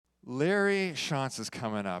Larry Shantz is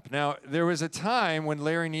coming up. Now, there was a time when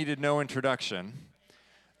Larry needed no introduction,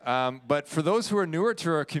 but for those who are newer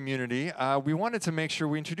to our community, we wanted to make sure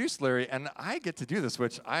we introduced Larry, and I get to do this,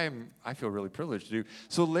 which I feel really privileged to do.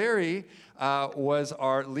 So Larry was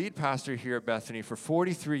our lead pastor here at Bethany for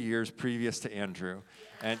 43 years previous to Andrew,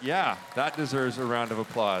 and yeah, that deserves a round of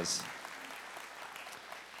applause.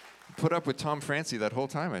 Put up with Tom Francie that whole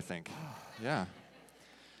time, I think. Yeah.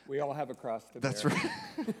 We all have a cross to bear. That's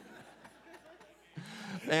right.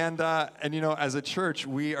 And you know, as a church,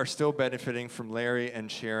 we are still benefiting from Larry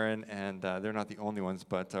and Sharon, and they're not the only ones,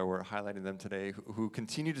 but we're highlighting them today, who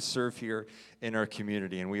continue to serve here in our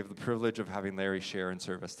community, and we have the privilege of having Larry share and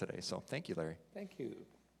serve us today. So thank you, Larry. Thank you.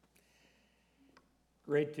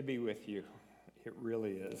 Great to be with you. It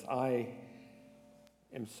really is. I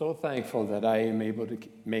am so thankful that I am able to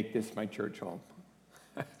make this my church home.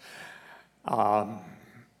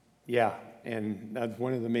 Yeah, and that's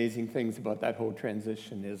one of the amazing things about that whole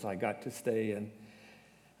transition is I got to stay, and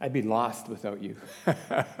I'd be lost without you.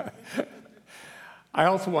 I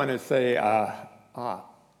also want to say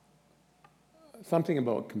something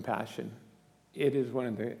about compassion. It is one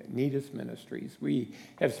of the neatest ministries. We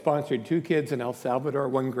have sponsored 2 kids in El Salvador.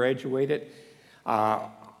 One graduated.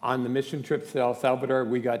 On the mission trips to El Salvador,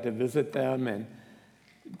 we got to visit them, and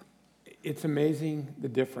it's amazing the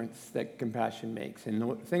difference that compassion makes. And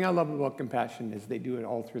the thing I love about compassion is they do it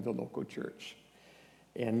all through the local church.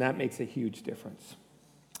 And that makes a huge difference.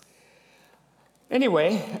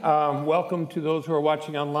 Anyway, welcome to those who are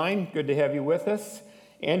watching online. Good to have you with us.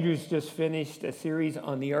 Andrew's just finished a series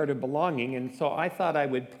on the art of belonging, and so I thought I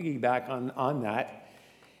would piggyback on that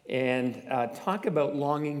and talk about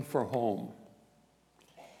longing for home.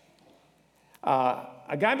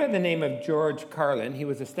 A guy by the name of George Carlin, he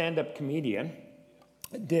was a stand-up comedian,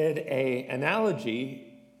 did an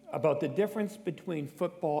analogy about the difference between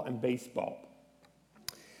football and baseball.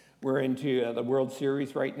 We're into the World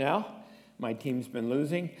Series right now. My team's been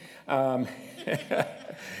losing. And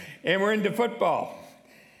we're into football.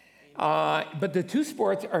 But the 2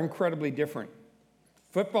 sports are incredibly different.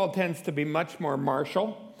 Football tends to be much more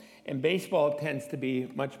martial, and baseball tends to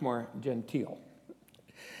be much more genteel.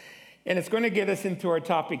 And it's going to get us into our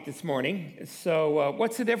topic this morning. So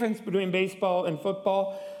what's the difference between baseball and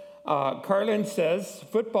football? Carlin says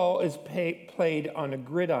football is played on a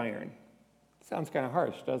gridiron. Sounds kind of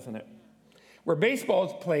harsh, doesn't it? Where baseball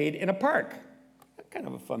is played in a park. Kind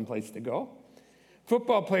of a fun place to go.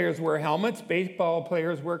 Football players wear helmets. Baseball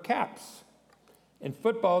players wear caps. In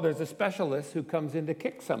football, there's a specialist who comes in to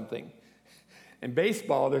kick something. In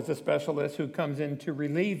baseball, there's a specialist who comes in to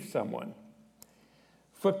relieve someone.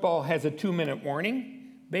 Football has a 2-minute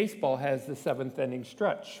warning. Baseball has the 7th inning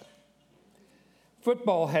stretch.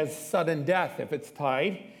 Football has sudden death if it's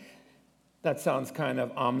tied. That sounds kind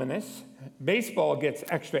of ominous. Baseball gets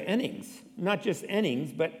extra innings. Not just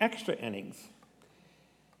innings, but extra innings.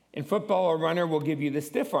 In football, a runner will give you the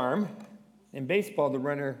stiff arm. In baseball, the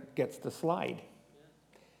runner gets the slide.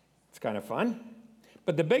 It's kind of fun.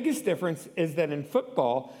 But the biggest difference is that in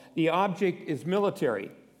football, the object is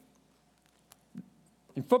military.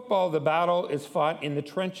 In football, the battle is fought in the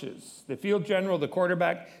trenches. The field general, the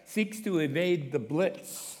quarterback, seeks to evade the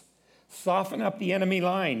blitz, soften up the enemy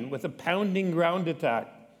line with a pounding ground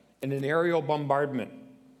attack and an aerial bombardment.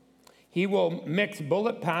 He will mix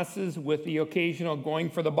bullet passes with the occasional going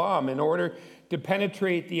for the bomb in order to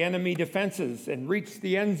penetrate the enemy defenses and reach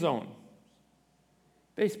the end zone.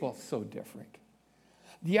 Baseball's so different.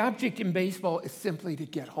 The object in baseball is simply to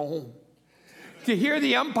get home. To hear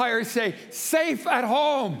the umpire say, "safe at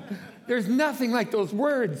home." There's nothing like those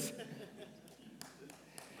words.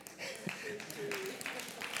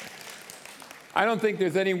 I don't think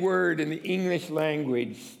there's any word in the English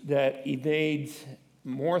language that evades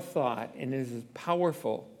more thought and is as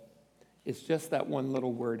powerful. It's just that one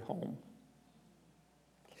little word, home.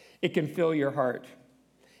 It can fill your heart.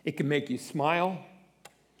 It can make you smile.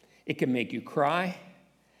 It can make you cry.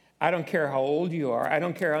 I don't care how old you are. I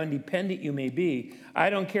don't care how independent you may be.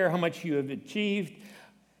 I don't care how much you have achieved.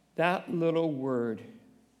 That little word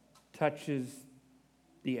touches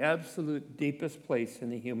the absolute deepest place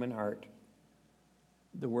in the human heart,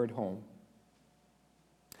 the word home.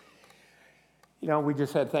 You know, we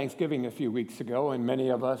just had Thanksgiving a few weeks ago, and many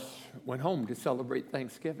of us went home to celebrate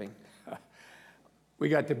Thanksgiving. We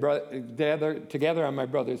got to together on my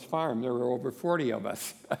brother's farm. There were over 40 of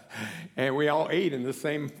us. And we all ate in the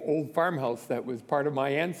same old farmhouse that was part of my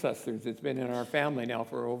ancestors. It's been in our family now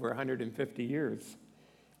for over 150 years.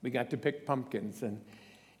 We got to pick pumpkins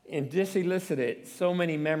and just elicited so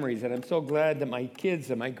many memories. And I'm so glad that my kids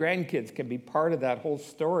and my grandkids can be part of that whole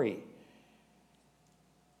story.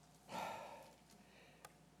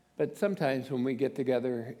 But sometimes when we get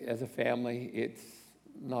together as a family, it's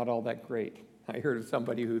not all that great. I heard of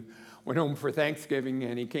somebody who went home for Thanksgiving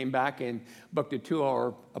and he came back and booked a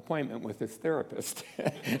 2-hour appointment with his therapist.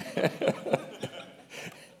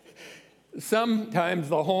 Sometimes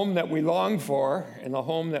the home that we long for and the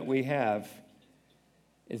home that we have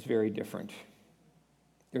is very different.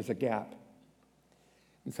 There's a gap.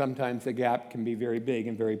 And sometimes the gap can be very big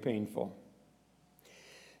and very painful.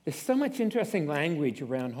 There's so much interesting language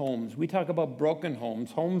around homes. We talk about broken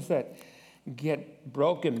homes, homes that get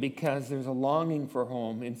broken because there's a longing for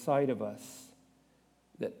home inside of us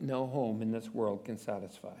that no home in this world can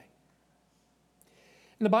satisfy.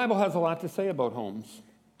 And the Bible has a lot to say about homes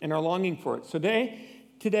and our longing for it. So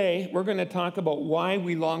today we're going to talk about why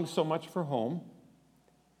we long so much for home.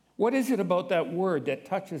 What is it about that word that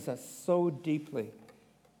touches us so deeply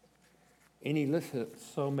and elicits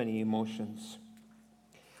so many emotions?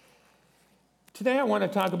 Today I want to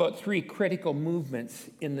talk about 3 critical movements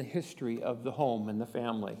in the history of the home and the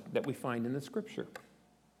family that we find in the Scripture.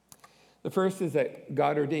 The first is that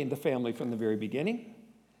God ordained the family from the very beginning.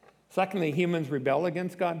 Secondly, humans rebel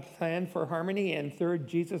against God's plan for harmony. And third,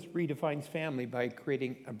 Jesus redefines family by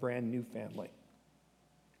creating a brand new family.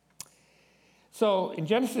 So in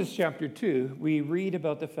Genesis chapter 2, we read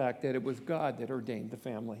about the fact that it was God that ordained the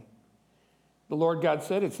family. The Lord God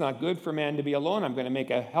said, "It's not good for man to be alone. I'm going to make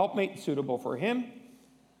a helpmate suitable for him."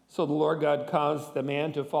 So the Lord God caused the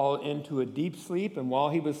man to fall into a deep sleep, and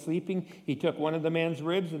while he was sleeping, he took one of the man's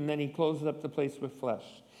ribs, and then he closed up the place with flesh.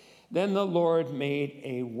 Then the Lord made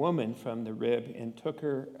a woman from the rib and took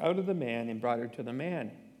her out of the man and brought her to the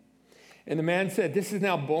man. And the man said, "This is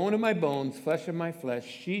now bone of my bones, flesh of my flesh.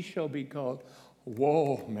 She shall be called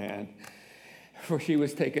woman, for she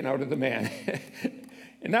was taken out of the man."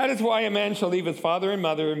 And that is why a man shall leave his father and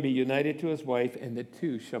mother and be united to his wife, and the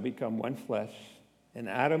two shall become one flesh. And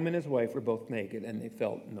Adam and his wife were both naked, and they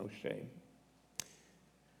felt no shame.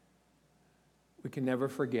 We can never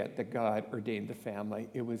forget that God ordained the family.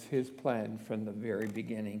 It was his plan from the very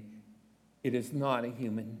beginning. It is not a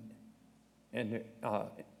human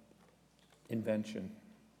invention.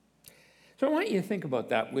 So I want you to think about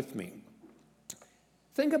that with me.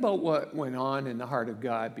 Think about what went on in the heart of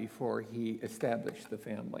God before he established the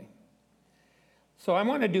family. So I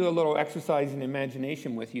want to do a little exercise in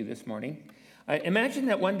imagination with you this morning. Imagine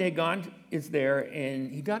that one day God is there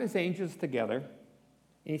and he got his angels together and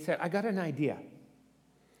he said, "I got an idea.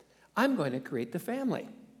 I'm going to create the family."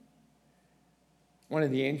 One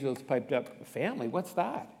of the angels piped up, "Family? What's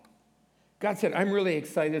that?" God said, "I'm really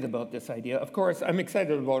excited about this idea. Of course, I'm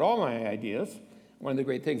excited about all my ideas. One of the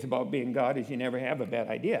great things about being God is you never have a bad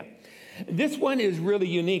idea. This one is really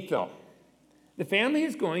unique, though. The family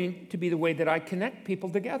is going to be the way that I connect people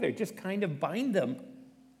together, just kind of bind them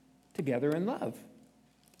together in love.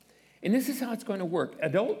 And this is how it's going to work.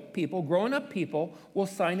 Adult people, grown-up people, will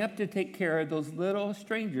sign up to take care of those little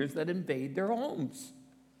strangers that invade their homes."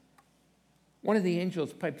 One of the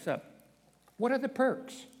angels pipes up, "What are the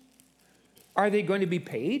perks? Are they going to be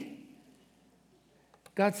paid?"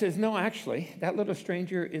 God says, "No, actually, that little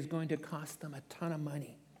stranger is going to cost them a ton of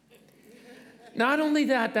money. Not only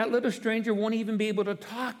that, that little stranger won't even be able to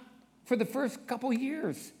talk for the first couple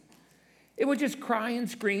years. It would just cry and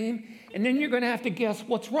scream, and then you're going to have to guess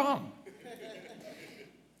what's wrong.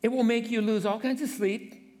 It will make you lose all kinds of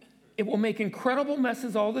sleep. It will make incredible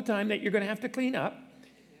messes all the time that you're going to have to clean up.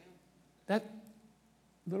 That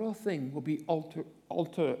little thing will be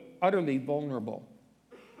utterly vulnerable.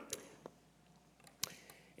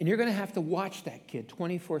 And you're going to have to watch that kid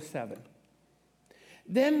 24/7.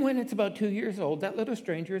 Then when it's about 2 years old, that little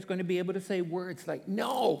stranger is going to be able to say words like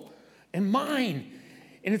no and mine,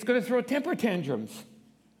 and it's going to throw temper tantrums."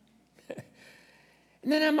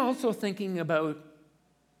 And then I'm also thinking about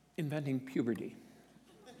inventing puberty.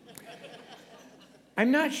 I'm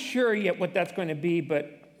not sure yet what that's going to be,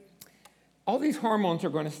 but all these hormones are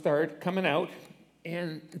going to start coming out,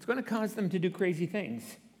 and it's going to cause them to do crazy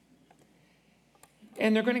things.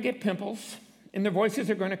 And they're going to get pimples, and their voices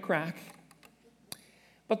are going to crack.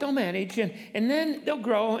 But they'll manage, and then they'll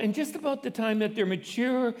grow, and just about the time that they're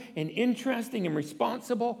mature and interesting and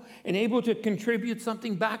responsible and able to contribute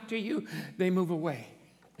something back to you, they move away.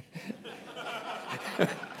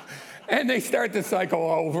 And they start the cycle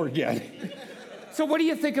all over again. So what do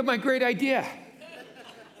you think of my great idea?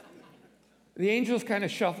 The angels kind of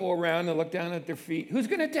shuffle around and look down at their feet. Who's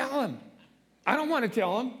going to tell them? I don't want to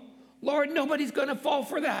tell them. Lord, nobody's going to fall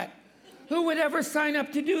for that. Who would ever sign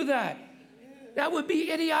up to do that? That would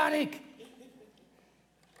be idiotic.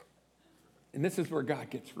 And this is where God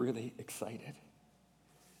gets really excited.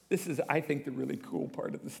 This is, I think, the really cool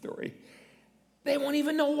part of the story. They won't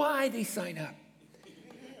even know why they sign up.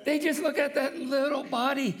 They just look at that little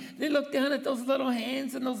body. They look down at those little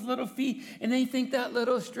hands and those little feet, and they think that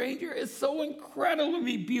little stranger is so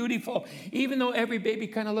incredibly beautiful, even though every baby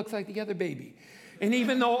kind of looks like the other baby. And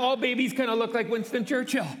even though all babies kind of look like Winston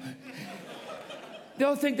Churchill.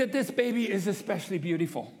 They'll think that this baby is especially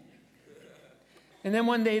beautiful. And then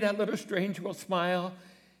one day that little stranger will smile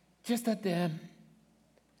just at them,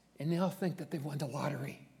 and they'll think that they've won the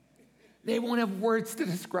lottery. They won't have words to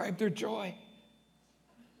describe their joy.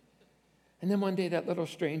 And then one day that little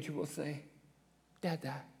stranger will say,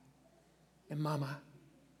 Dada and Mama.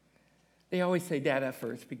 They always say Dada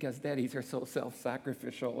first because daddies are so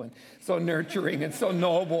self-sacrificial and so nurturing and so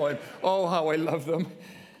noble, and oh, how I love them.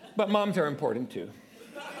 But moms are important too.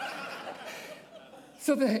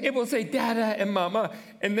 So it will say Dada and Mama,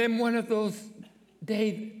 and then one of those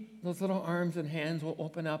days, those little arms and hands will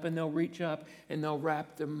open up, and they'll reach up and they'll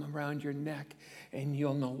wrap them around your neck, and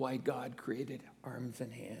you'll know why God created arms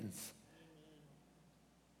and hands.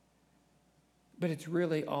 But it's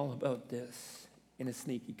really all about this in a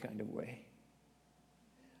sneaky kind of way.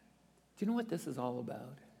 Do you know what this is all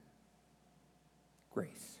about?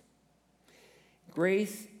 Grace.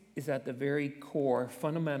 Grace is at the very core,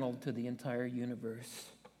 fundamental to the entire universe.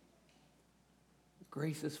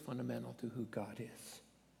 Grace is fundamental to who God is.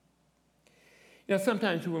 You know,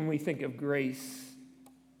 sometimes when we think of grace,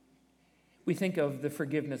 we think of the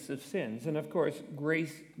forgiveness of sins. And of course,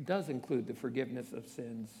 grace does include the forgiveness of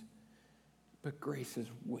sins. But grace is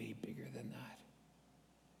way bigger than that.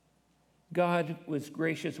 God was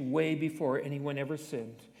gracious way before anyone ever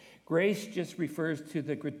sinned. Grace just refers to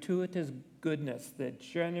the gratuitous goodness, the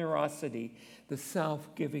generosity, the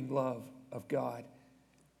self-giving love of God.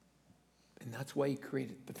 And that's why he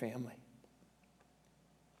created the family.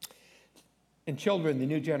 And children, the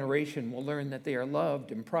new generation, will learn that they are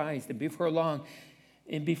loved and prized, and before long,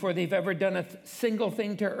 and before they've ever done a single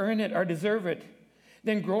thing to earn it or deserve it.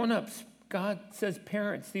 Then grown-ups, God says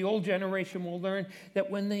parents, the old generation will learn that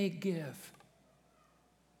when they give,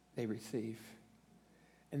 they receive.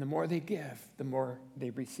 And the more they give, the more they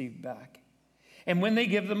receive back. And when they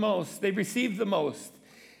give the most, they receive the most.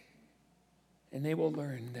 And they will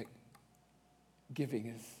learn that giving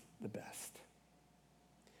is the best.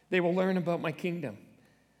 They will learn about my kingdom.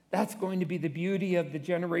 That's going to be the beauty of the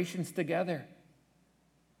generations together.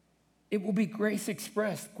 It will be grace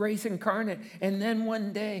expressed, grace incarnate. And then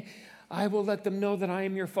one day, I will let them know that I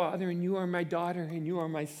am your father, and you are my daughter, and you are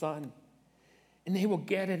my son. And they will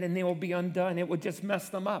get it, and they will be undone. It will just mess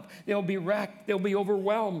them up. They'll be wrecked. They'll be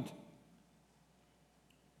overwhelmed.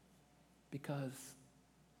 Because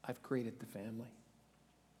I've created the family.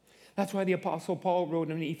 That's why the Apostle Paul wrote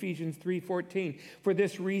in Ephesians 3:14, "For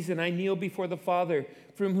this reason I kneel before the Father,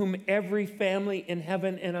 from whom every family in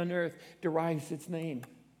heaven and on earth derives its name."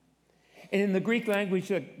 And in the Greek language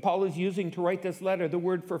that Paul is using to write this letter, the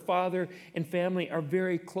word for father and family are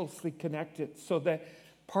very closely connected, so that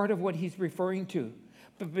part of what he's referring to.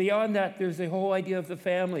 But beyond that, there's the whole idea of the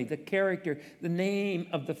family, the character, the name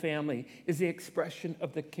of the family is the expression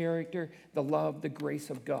of the character, the love, the grace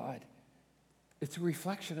of God. It's a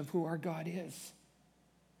reflection of who our God is.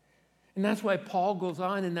 And that's why Paul goes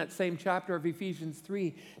on in that same chapter of Ephesians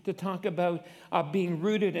 3 to talk about being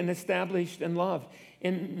rooted and established in love.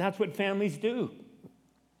 And that's what families do.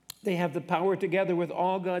 They have the power together with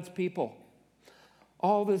all God's people.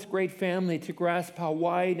 All this great family to grasp how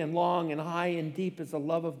wide and long and high and deep is the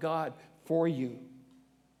love of God for you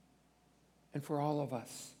and for all of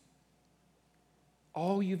us.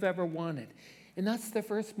 All you've ever wanted. And that's the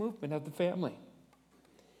first movement of the family.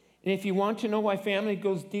 And if you want to know why family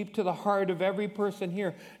goes deep to the heart of every person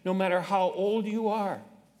here, no matter how old you are,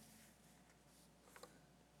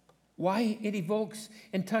 why it evokes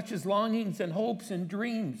and touches longings and hopes and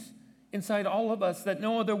dreams inside all of us that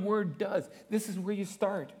no other word does, this is where you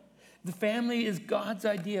start. The family is God's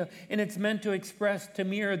idea, and it's meant to express, to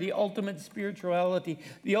mirror the ultimate spirituality,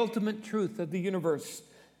 the ultimate truth of the universe.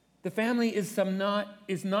 The family is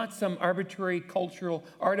not some arbitrary cultural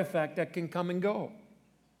artifact that can come and go.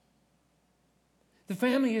 The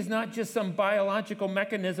family is not just some biological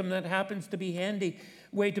mechanism that happens to be handy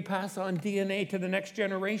way to pass on DNA to the next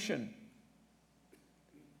generation.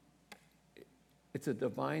 It's a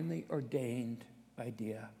divinely ordained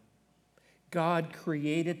idea. God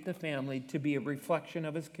created the family to be a reflection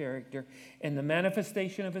of his character and the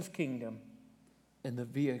manifestation of his kingdom and the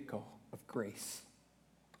vehicle of grace.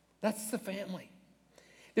 That's the family.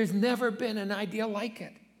 There's never been an idea like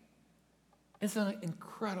it. It's an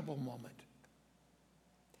incredible moment.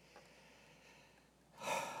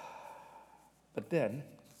 But then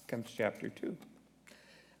comes chapter 2.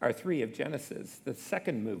 are 3 of Genesis, the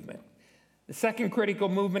second movement, the second critical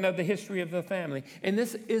movement of the history of the family. And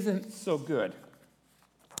this isn't so good.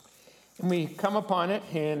 And we come upon it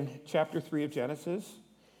in chapter 3 of Genesis.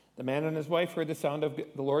 The man and his wife heard the sound of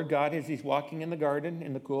the Lord God as he's walking in the garden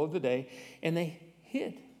in the cool of the day, and they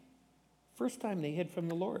hid. First time they hid from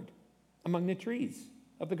the Lord among the trees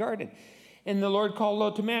of the garden. And the Lord called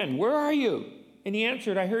out to man, "Where are you?" And he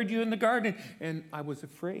answered, "I heard you in the garden, and I was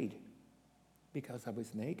afraid because I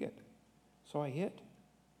was naked. So I hid."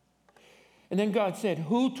 And then God said,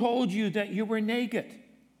 "Who told you that you were naked?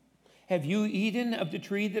 Have you eaten of the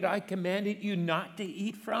tree that I commanded you not to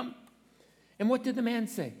eat from?" And what did the man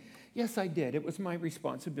say? "Yes, I did. It was my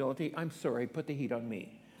responsibility. I'm sorry. Put the heat on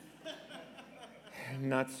me."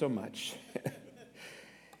 Not so much.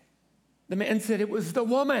 The man said, "It was the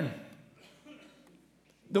woman,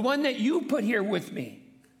 the one that you put here with me.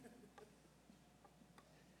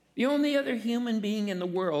 The only other human being in the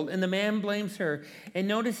world." And the man blames her. And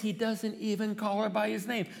notice he doesn't even call her by his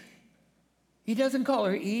name. He doesn't call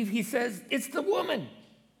her Eve. He says, "It's the woman."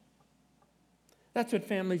 That's what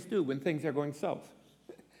families do when things are going south.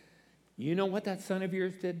 You know what that son of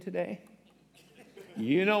yours did today?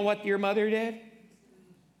 You know what your mother did?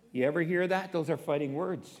 You ever hear that? Those are fighting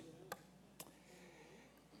words.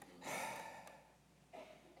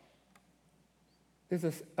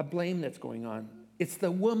 There's a blame that's going on. It's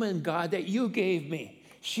the woman, God, that you gave me.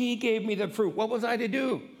 She gave me the fruit. What was I to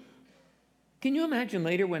do? Can you imagine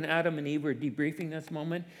later when Adam and Eve were debriefing this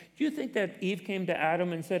moment? Do you think that Eve came to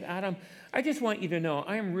Adam and said, "Adam, I just want you to know,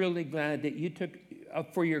 I am really glad that you took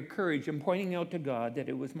for your courage in pointing out to God that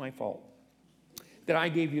it was my fault, that I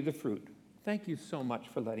gave you the fruit. Thank you so much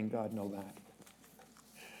for letting God know that."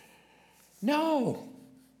 No.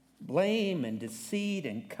 Blame and deceit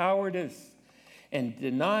and cowardice and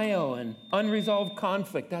denial and unresolved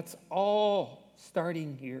conflict. That's all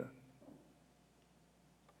starting here.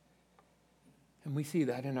 And we see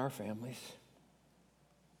that in our families.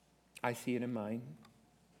 I see it in mine.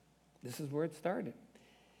 This is where it started.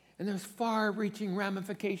 And there's far-reaching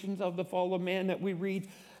ramifications of the fall of man that we read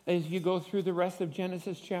as you go through the rest of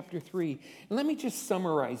Genesis chapter 3. And let me just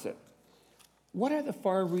summarize it. What are the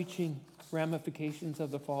far-reaching ramifications of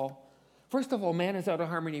the fall? First of all, man is out of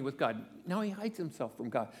harmony with God. Now he hides himself from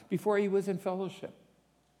God. Before he was in fellowship.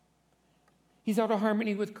 He's out of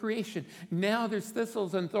harmony with creation. Now there's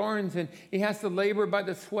thistles and thorns, and he has to labor by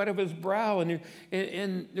the sweat of his brow. And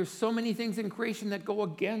there's so many things in creation that go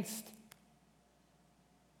against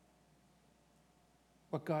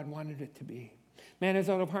what God wanted it to be. Man is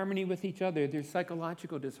out of harmony with each other. There's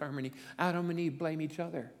psychological disharmony. Adam and Eve blame each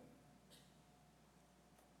other.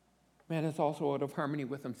 Man is also out of harmony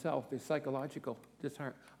with himself. There's psychological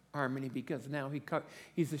disharmony because now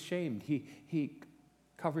he's ashamed. He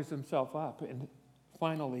covers himself up. And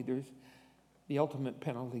finally, there's the ultimate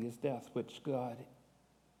penalty is death, which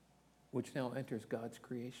now enters God's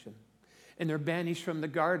creation. And they're banished from the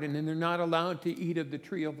garden, and they're not allowed to eat of the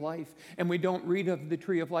tree of life. And we don't read of the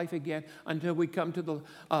tree of life again until we come to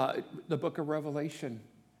the book of Revelation.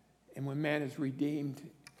 And when man is redeemed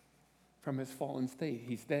from his fallen state,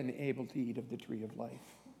 he's then able to eat of the tree of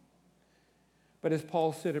life. But as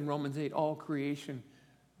Paul said in Romans 8, all creation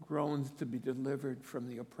groans to be delivered from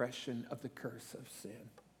the oppression of the curse of sin.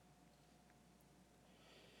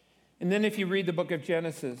 And then if you read the book of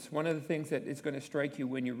Genesis, one of the things that is going to strike you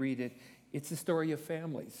when you read it, it's the story of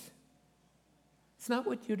families. It's not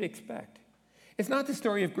what you'd expect. It's not the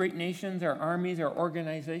story of great nations or armies or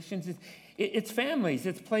organizations. It's families.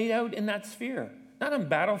 It's played out in that sphere. Not on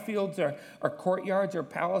battlefields or courtyards or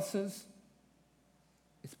palaces.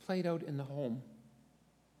 It's played out in the home.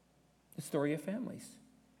 The story of families.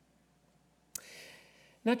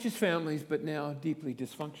 Not just families, but now deeply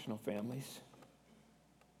dysfunctional families.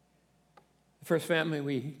 The first family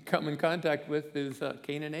we come in contact with is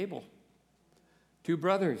Cain and Abel. Two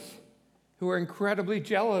brothers who are incredibly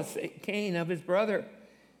jealous, Cain of his brother.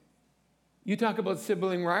 You talk about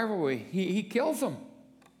sibling rivalry. He kills him.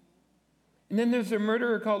 And then there's a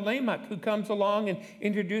murderer called Lamech who comes along and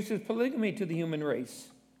introduces polygamy to the human race.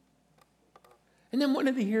 And then one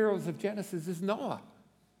of the heroes of Genesis is Noah,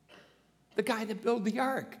 the guy that built the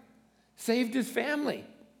ark, saved his family.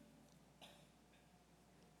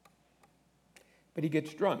 But he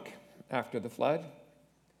gets drunk after the flood.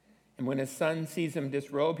 And when his son sees him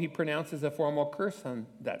disrobe, he pronounces a formal curse on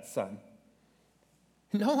that son.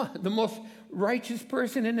 Noah, the most righteous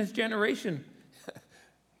person in his generation,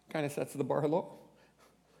 kind of sets the bar low.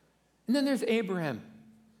 And then there's Abraham.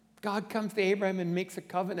 God comes to Abraham and makes a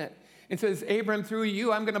covenant and says, Abraham, through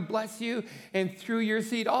you, I'm going to bless you. And through your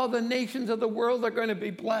seed, all the nations of the world are going to be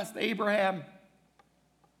blessed. Abraham.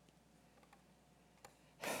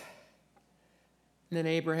 And then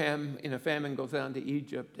Abraham, in a famine, goes down to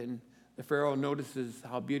Egypt, and the Pharaoh notices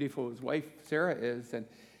how beautiful his wife Sarah is, and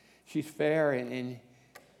she's fair. And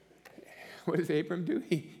what does Abram do?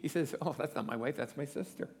 He says, "Oh, that's not my wife, that's my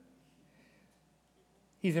sister."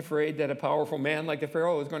 He's afraid that a powerful man like the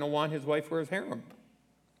Pharaoh is going to want his wife for his harem.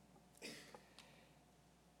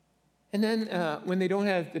 And then when they don't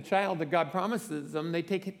have the child that God promises them, they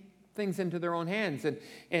take things into their own hands.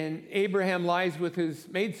 And Abraham lies with his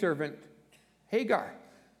maidservant, Hagar,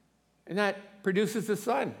 and that produces a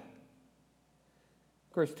son.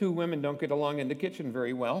 Of course, two women don't get along in the kitchen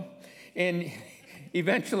very well. And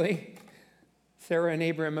eventually, Sarah and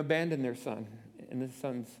Abraham abandon their son and the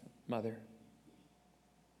son's mother.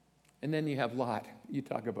 And then you have Lot. You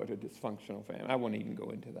talk about a dysfunctional family. I won't even go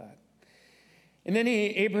into that. And then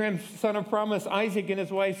Abraham, son of promise, Isaac and his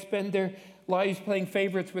wife spend their lives playing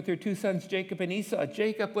favorites with their two sons, Jacob and Esau.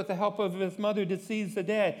 Jacob, with the help of his mother, deceives the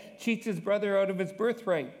dad, cheats his brother out of his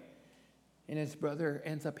birthright. And his brother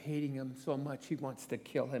ends up hating him so much he wants to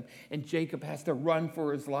kill him. And Jacob has to run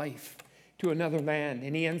for his life to another land.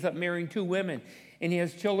 And he ends up marrying two women. And he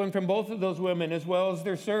has children from both of those women as well as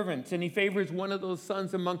their servants. And he favors one of those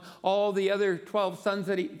sons among all the other 11 sons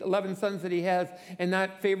that he has. And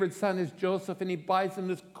that favored son is Joseph. And he buys him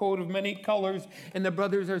this coat of many colors. And the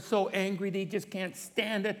brothers are so angry they just can't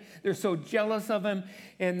stand it. They're so jealous of him.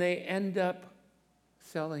 And they end up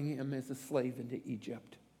selling him as a slave into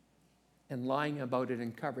Egypt and lying about it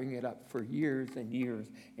and covering it up for years and years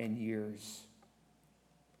and years.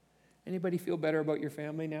 Anybody feel better about your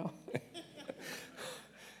family now?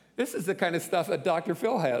 This is the kind of stuff that Dr.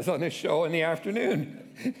 Phil has on his show in the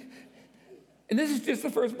afternoon. And this is just the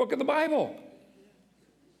first book of the Bible.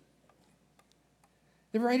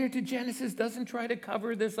 The writer to Genesis doesn't try to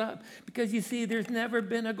cover this up because, you see, there's never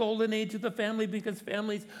been a golden age of the family because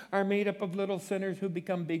families are made up of little sinners who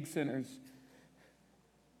become big sinners.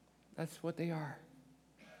 That's what they are.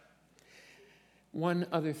 One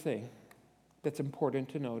other thing that's important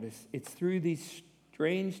to notice. It's through these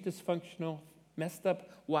strange, dysfunctional, messed up,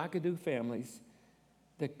 wackadoo families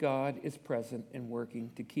that God is present and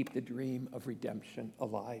working to keep the dream of redemption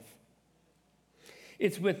alive.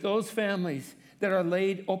 It's with those families that are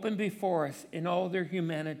laid open before us in all their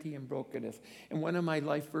humanity and brokenness. And one of my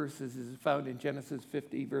life verses is found in Genesis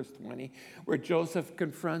 50, verse 20, where Joseph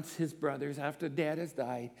confronts his brothers after dad has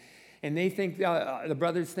died. And they think, the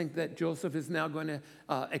brothers think that Joseph is now going to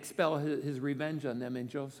expel his revenge on them. And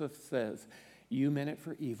Joseph says, "You meant it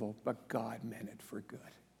for evil, but God meant it for good."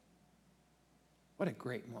 What a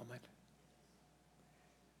great moment.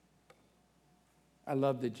 I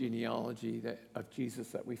love the genealogy of Jesus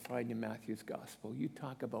that we find in Matthew's gospel. You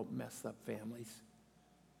talk about messed up families.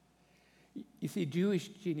 You see, Jewish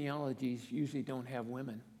genealogies usually don't have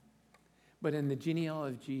women. But in the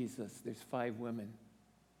genealogy of Jesus, there's 5 women.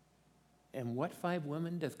 And what 5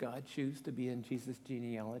 women does God choose to be in Jesus'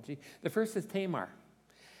 genealogy? The first is Tamar.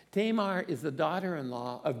 Tamar is the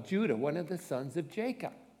daughter-in-law of Judah, one of the sons of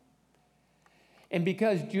Jacob. And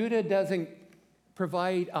because Judah doesn't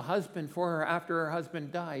provide a husband for her after her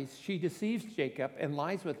husband dies, she deceives Jacob and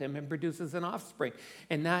lies with him and produces an offspring.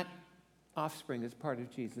 And that offspring is part of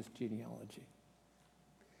Jesus' genealogy.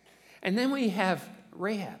 And then we have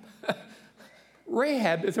Rahab.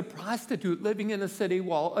 Rahab is a prostitute living in the city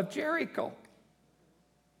wall of Jericho.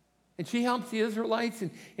 And she helps the Israelites,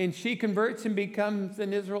 and she converts and becomes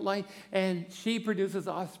an Israelite, and she produces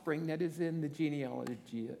offspring that is in the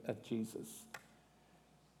genealogy of Jesus.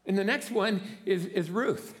 And the next one is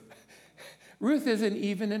Ruth. Ruth isn't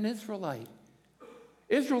even an Israelite.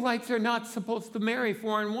 Israelites are not supposed to marry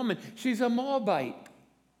foreign women. She's a Moabite.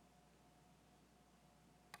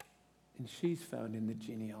 And she's found in the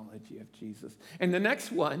genealogy of Jesus. And the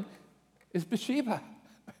next one is Bathsheba.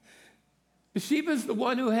 Bathsheba's the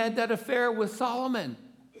one who had that affair with Solomon.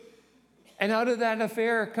 And out of that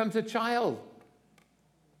affair comes a child.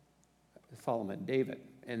 Solomon, David.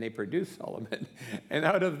 And they produce Solomon. And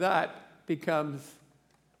out of that becomes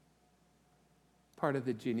part of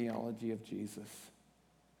the genealogy of Jesus.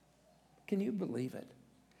 Can you believe it?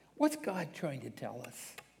 What's God trying to tell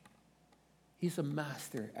us? He's a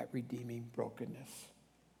master at redeeming brokenness.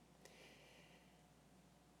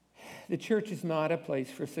 The church is not a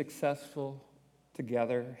place for successful,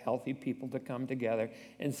 together, healthy people to come together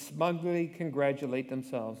and smugly congratulate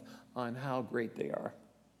themselves on how great they are.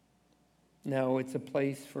 No, it's a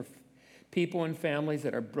place for people and families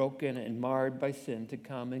that are broken and marred by sin to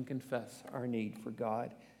come and confess our need for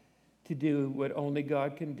God, to do what only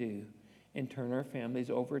God can do and turn our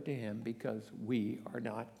families over to Him because we are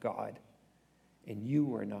not God. And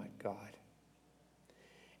you are not God.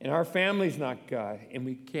 And our family's not God, and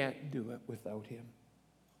we can't do it without Him.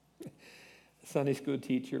 Sunday school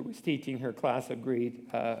teacher was teaching her class of grade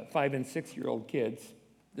 5 and 6-year-old kids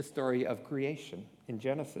the story of creation in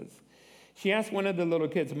Genesis. She asked one of the little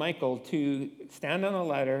kids, Michael, to stand on a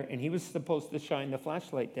ladder, and he was supposed to shine the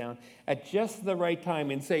flashlight down at just the right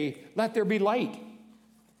time and say, "Let there be light."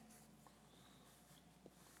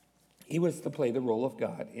 He was to play the role of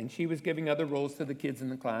God, and she was giving other roles to the kids in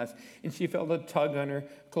the class, and she felt a tug on her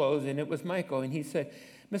clothes, and it was Michael, and he said,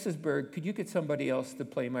 "Mrs. Berg, could you get somebody else to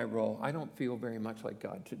play my role? I don't feel very much like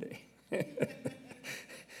God today."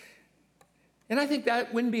 And I think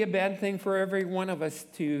that wouldn't be a bad thing for every one of us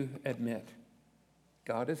to admit.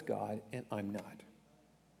 God is God, and I'm not.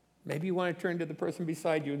 Maybe you want to turn to the person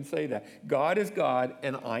beside you and say that. God is God,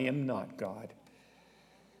 and I am not God.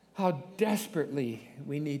 How desperately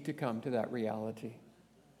we need to come to that reality.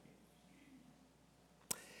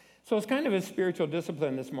 So it's kind of a spiritual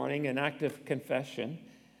discipline this morning, an act of confession.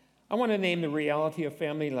 I want to name the reality of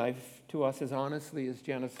family life to us as honestly as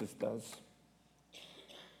Genesis does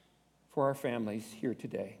for our families here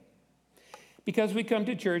today. Because we come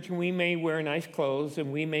to church and we may wear nice clothes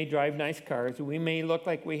and we may drive nice cars and we may look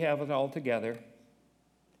like we have it all together,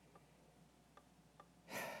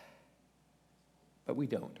 but we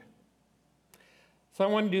don't. So I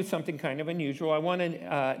want to do something kind of unusual. I want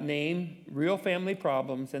to name real family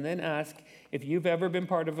problems and then ask if you've ever been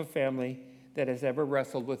part of a family that has ever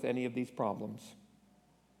wrestled with any of these problems.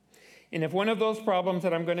 And if one of those problems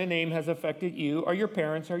that I'm going to name has affected you or your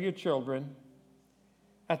parents or your children,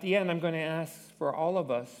 at the end I'm going to ask for all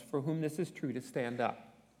of us for whom this is true to stand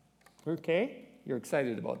up. Okay? You're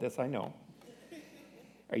excited about this, I know.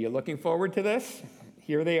 Are you looking forward to this?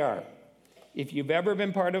 Here they are. If you've ever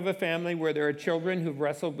been part of a family where there are children who've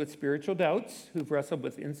wrestled with spiritual doubts, who've wrestled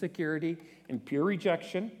with insecurity and pure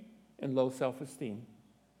rejection and low self-esteem.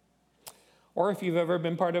 Or if you've ever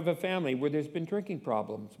been part of a family where there's been drinking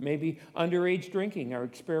problems, maybe underage drinking or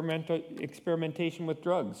experimentation with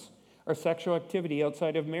drugs, or sexual activity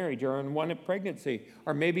outside of marriage, or unwanted pregnancy,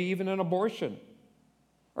 or maybe even an abortion,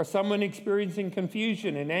 or someone experiencing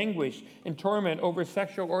confusion and anguish and torment over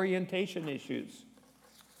sexual orientation issues.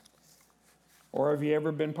 Or have you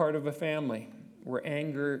ever been part of a family where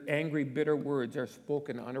angry, bitter words are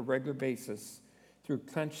spoken on a regular basis through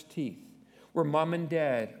clenched teeth, where mom and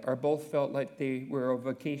dad are both felt like they were a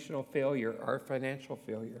vocational failure or a financial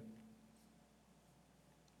failure?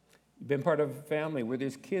 You've been part of a family where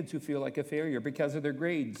there's kids who feel like a failure because of their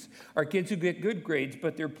grades, or kids who get good grades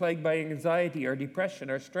but they're plagued by anxiety or depression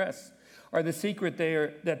or stress, or the secret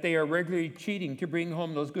that they are regularly cheating to bring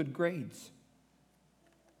home those good grades.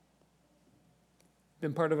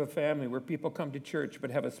 Been part of a family where people come to church but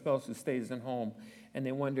have a spouse who stays at home and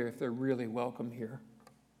they wonder if they're really welcome here.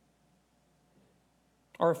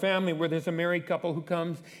 Or a family where there's a married couple who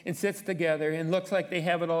comes and sits together and looks like they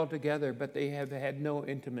have it all together, but they have had no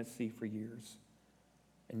intimacy for years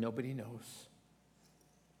and nobody knows.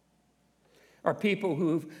 Or people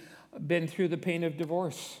who've been through the pain of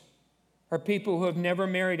divorce. Or people who have never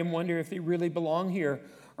married and wonder if they really belong here,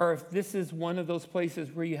 or if this is one of those places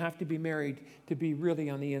where you have to be married to be really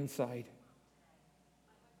on the inside.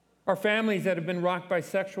 Our families that have been rocked by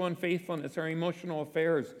sexual unfaithfulness or emotional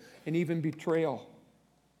affairs and even betrayal.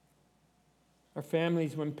 Our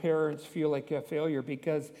families when parents feel like a failure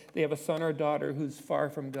because they have a son or daughter who's far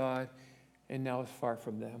from God and now is far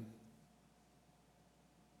from them.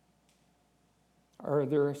 Or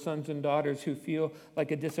there are sons and daughters who feel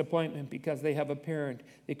like a disappointment because they have a parent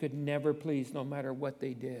they could never please no matter what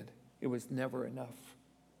they did. It was never enough.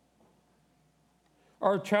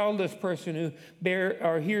 Or a childless person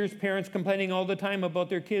who hears parents complaining all the time about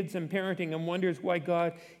their kids and parenting and wonders why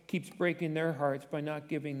God keeps breaking their hearts by not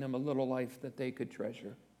giving them a little life that they could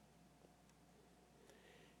treasure.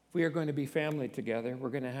 If we are going to be family together, we're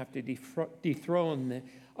going to have to dethrone the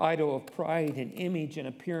idol of pride and image and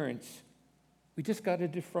appearance. We just got to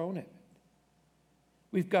dethrone it.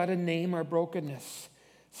 We've got to name our brokenness.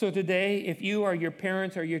 So today, if you or your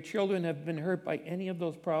parents or your children have been hurt by any of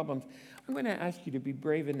those problems, I'm going to ask you to be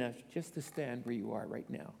brave enough just to stand where you are right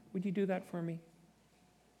now. Would you do that for me?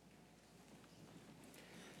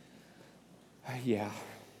 Yeah.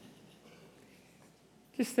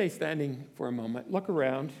 Just stay standing for a moment. Look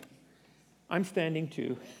around. I'm standing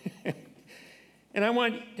too. And I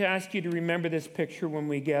want to ask you to remember this picture when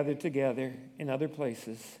we gather together in other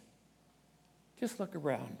places. Just look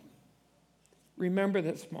around. Remember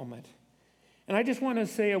this moment. And I just want to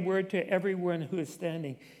say a word to everyone who is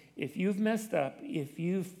standing. If you've messed up, if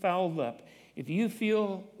you've fouled up, if you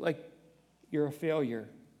feel like you're a failure,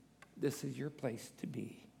 this is your place to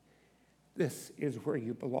be. This is where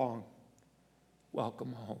you belong.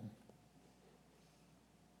 Welcome home.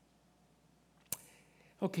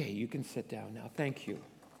 Okay, you can sit down now. Thank you.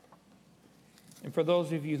 And for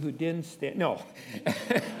those of you who didn't stand, no.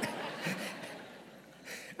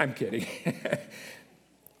 I'm kidding.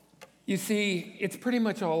 You see, it's pretty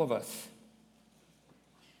much all of us.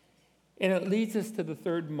 And it leads us to the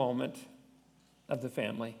third moment of the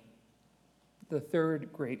family, the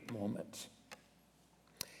third great moment.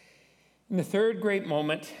 In the third great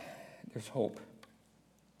moment, there's hope.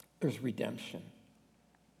 There's redemption.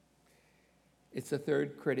 It's the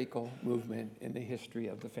third critical movement in the history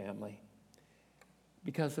of the family.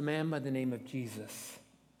 Because a man by the name of Jesus,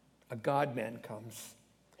 a God-man, comes.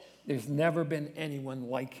 There's never been anyone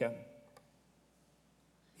like him.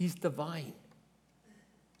 He's divine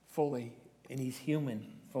fully, and he's human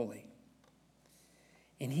fully.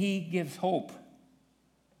 And he gives hope.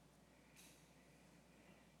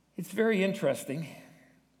 It's very interesting.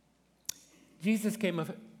 Jesus came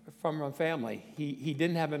from a family. He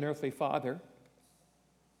didn't have an earthly father.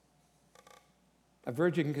 A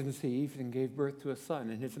virgin conceived and gave birth to a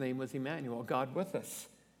son, and his name was Emmanuel, God with us.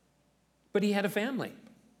 But he had a family.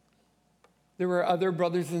 There were other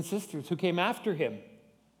brothers and sisters who came after him.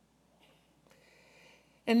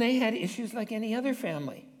 And they had issues like any other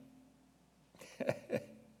family.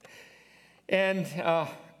 And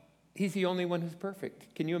he's the only one who's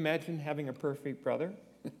perfect. Can you imagine having a perfect brother?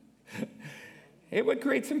 It would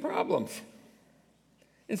create some problems.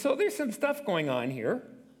 And so there's some stuff going on here.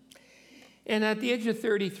 And at the age of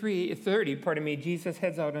 30, Jesus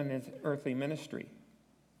heads out on his earthly ministry.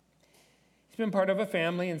 He's been part of a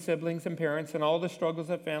family and siblings and parents and all the struggles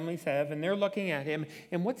that families have, and they're looking at him,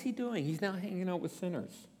 and what's he doing? He's now hanging out with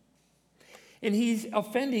sinners. And he's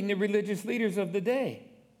offending the religious leaders of the day.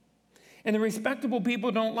 And the respectable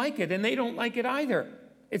people don't like it, and they don't like it either.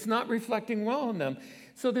 It's not reflecting well on them.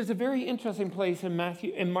 So there's a very interesting place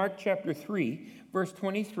in Mark chapter 3, verse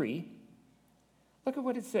 23. Look at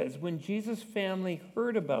what it says. When Jesus' family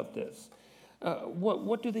heard about this,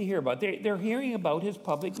 what do they hear about? They're hearing about his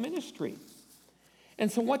public ministry.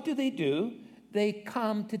 And so what do? They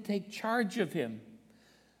come to take charge of him.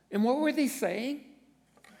 And what were they saying?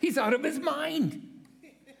 He's out of his mind.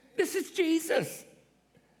 This is Jesus.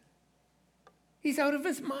 He's out of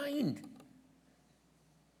his mind.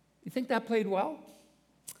 You think that played well?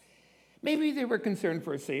 Maybe they were concerned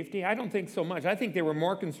for his safety. I don't think so much. I think they were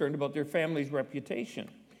more concerned about their family's reputation.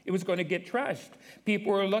 It was going to get trashed.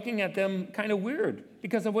 People were looking at them kind of weird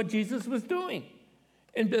because of what Jesus was doing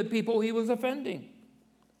and the people he was offending.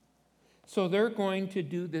 So they're going to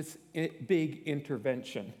do this big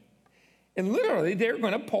intervention. And literally, they're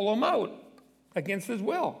going to pull him out against his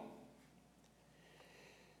will.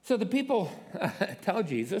 So the people tell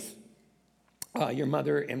Jesus, your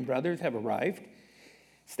mother and brothers have arrived.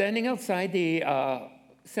 Standing outside, they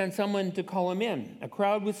sent someone to call him in. A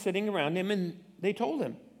crowd was sitting around him, and they told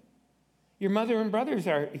him, your mother and brothers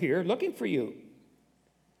are here looking for you.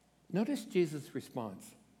 Notice Jesus'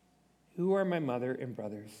 response. Who are my mother and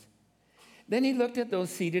brothers? Then he looked at those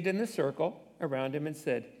seated in the circle around him and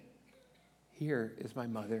said, here is my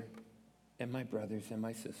mother and my brothers and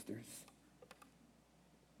my sisters.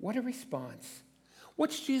 What a response.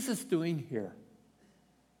 What's Jesus doing here?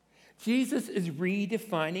 Jesus is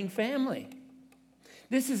redefining family.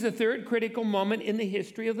 This is the third critical moment in the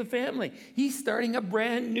history of the family. He's starting a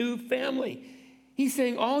brand new family. He's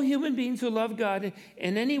saying all human beings who love God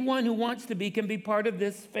and anyone who wants to be can be part of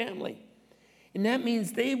this family. And that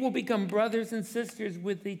means they will become brothers and sisters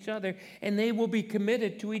with each other, and they will be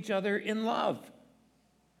committed to each other in love.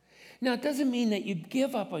 Now, it doesn't mean that you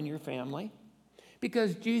give up on your family,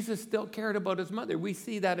 because Jesus still cared about his mother. We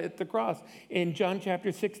see that at the cross in John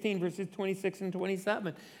chapter 16, verses 26 and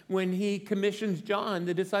 27, when he commissions John,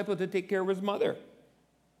 the disciple, to take care of his mother.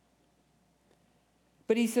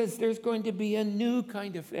 But he says there's going to be a new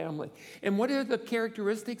kind of family. And what are the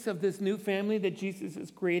characteristics of this new family that Jesus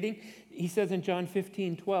is creating? He says in John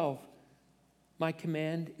 15:12, my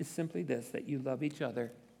command is simply this, that you love each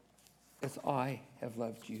other as I have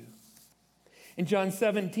loved you. In John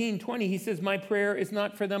 17:20, he says, my prayer is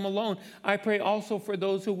not for them alone. I pray also for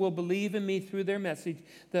those who will believe in me through their message,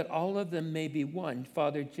 that all of them may be one.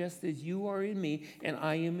 Father, just as you are in me and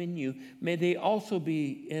I am in you, may they also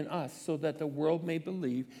be in us, so that the world may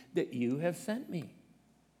believe that you have sent me.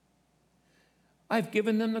 I've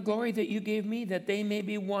given them the glory that you gave me, that they may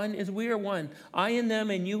be one as we are one. I in them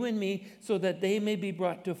and you in me, so that they may be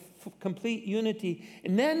brought to complete unity.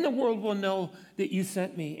 And then the world will know that you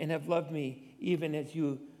sent me and have loved me, even as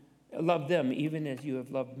you love them, even as you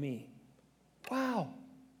have loved me. Wow.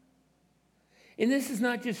 And this is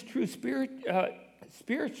not just true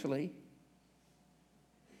spiritually.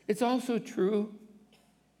 It's also true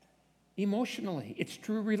emotionally. It's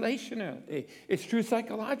true relationally. It's true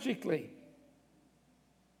psychologically.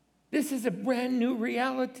 This is a brand new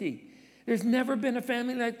reality. There's never been a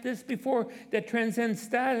family like this before that transcends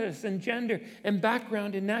status and gender and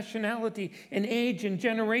background and nationality and age and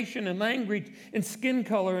generation and language and skin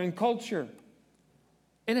color and culture.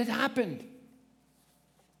 And it happened.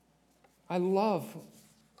 I love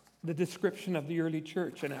the description of the early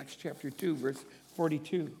church in Acts chapter 2, verse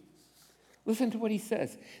 42. Listen to what he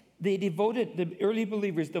says. The early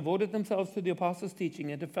believers devoted themselves to the apostles'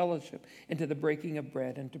 teaching and to fellowship and to the breaking of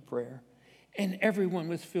bread and to prayer. And everyone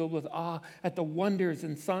was filled with awe at the wonders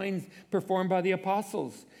and signs performed by the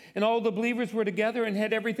apostles. And all the believers were together and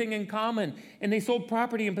had everything in common. And they sold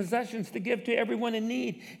property and possessions to give to everyone in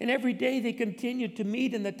need. And every day they continued to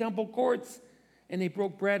meet in the temple courts. And they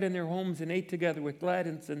broke bread in their homes and ate together with glad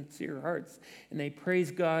and sincere hearts. And they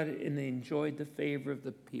praised God and they enjoyed the favor of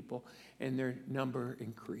the people. And their number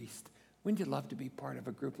increased. Wouldn't you love to be part of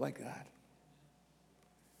a group like that?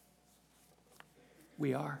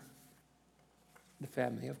 We are the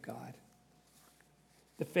family of God.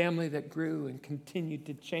 The family that grew and continued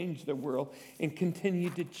to change the world and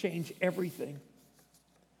continued to change everything.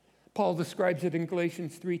 Paul describes it in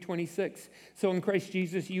Galatians 3:26. So in Christ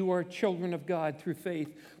Jesus, you are children of God through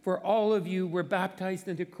faith. For all of you were baptized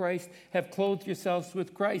into Christ, have clothed yourselves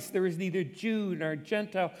with Christ. There is neither Jew nor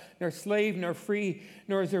Gentile, nor slave nor free,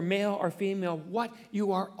 nor is there male or female. What?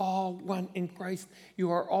 You are all one in Christ.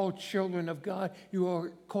 You are all children of God. You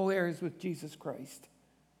are co-heirs with Jesus Christ.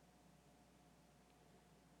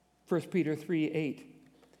 1 Peter 3:8.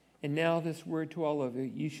 And now this word to all of you,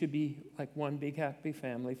 you should be like one big happy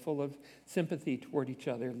family, full of sympathy toward each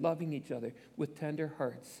other, loving each other with tender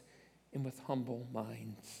hearts and with humble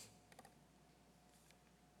minds.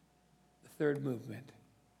 The third movement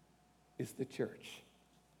is the church,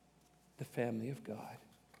 the family of God,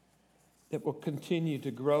 that will continue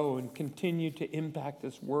to grow and continue to impact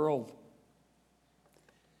this world.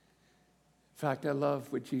 In fact, I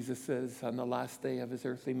love what Jesus says on the last day of his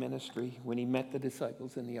earthly ministry when he met the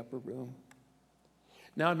disciples in the upper room.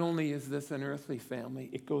 Not only is this an earthly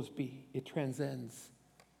family, it transcends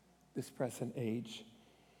this present age.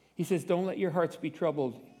 He says, don't let your hearts be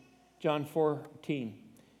troubled. John 14,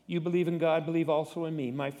 you believe in God, believe also in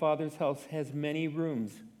me. My Father's house has many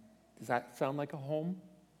rooms. Does that sound like a home?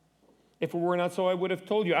 If it were not so, I would have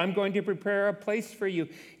told you, I'm going to prepare a place for you.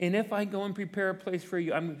 And if I go and prepare a place for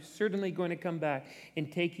you, I'm certainly going to come back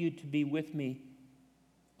and take you to be with me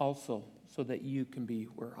also, so that you can be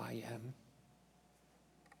where I am.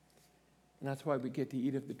 And that's why we get to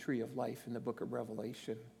eat of the tree of life in the book of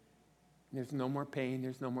Revelation. And there's no more pain,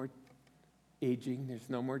 there's no more aging,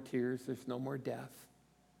 there's no more tears, there's no more death,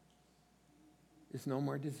 there's no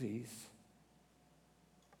more disease.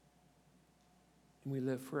 And we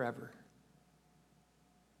live forever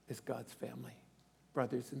as God's family,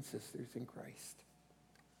 brothers and sisters in Christ.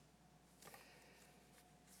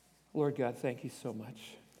 Lord God, thank you so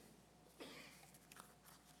much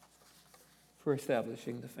for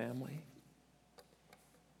establishing the family.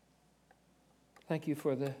 Thank you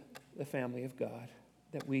for the family of God,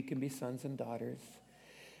 that we can be sons and daughters.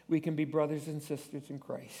 We can be brothers and sisters in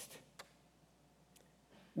Christ.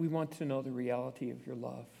 We want to know the reality of your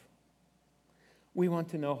love. We want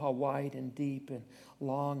to know how wide and deep and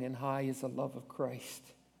long and high is the love of Christ.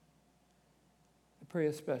 I pray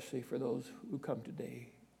especially for those who come today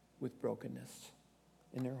with brokenness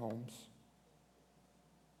in their homes.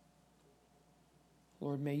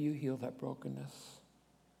 Lord, may you heal that brokenness.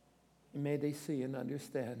 And may they see and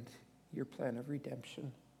understand your plan of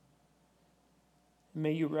redemption.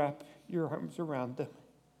 May you wrap your arms around them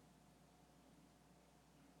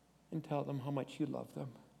and tell them how much you love them,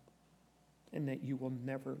 and that you will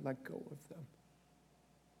never let go of them.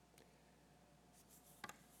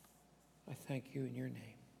 I thank you in your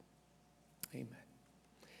name. Amen.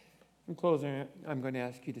 In closing, I'm going to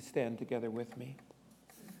ask you to stand together with me.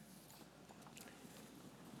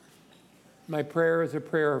 My prayer is a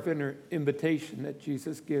prayer of invitation that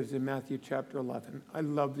Jesus gives in Matthew chapter 11. I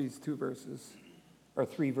love these three verses.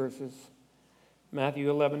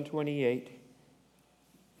 Matthew 11:28.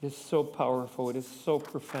 It is so powerful. It is so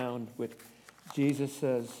profound what Jesus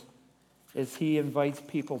says as he invites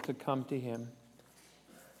people to come to him.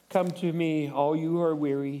 Come to me, all you who are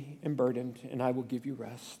weary and burdened, and I will give you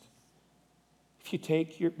rest. If you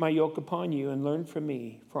take my yoke upon you and learn from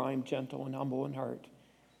me, for I am gentle and humble in heart,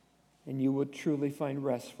 and you will truly find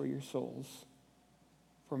rest for your souls.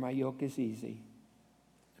 For my yoke is easy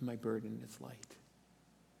and my burden is light.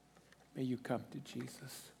 May you come to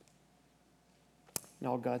Jesus. And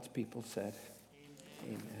all God's people said,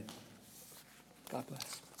 Amen. God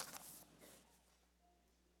bless.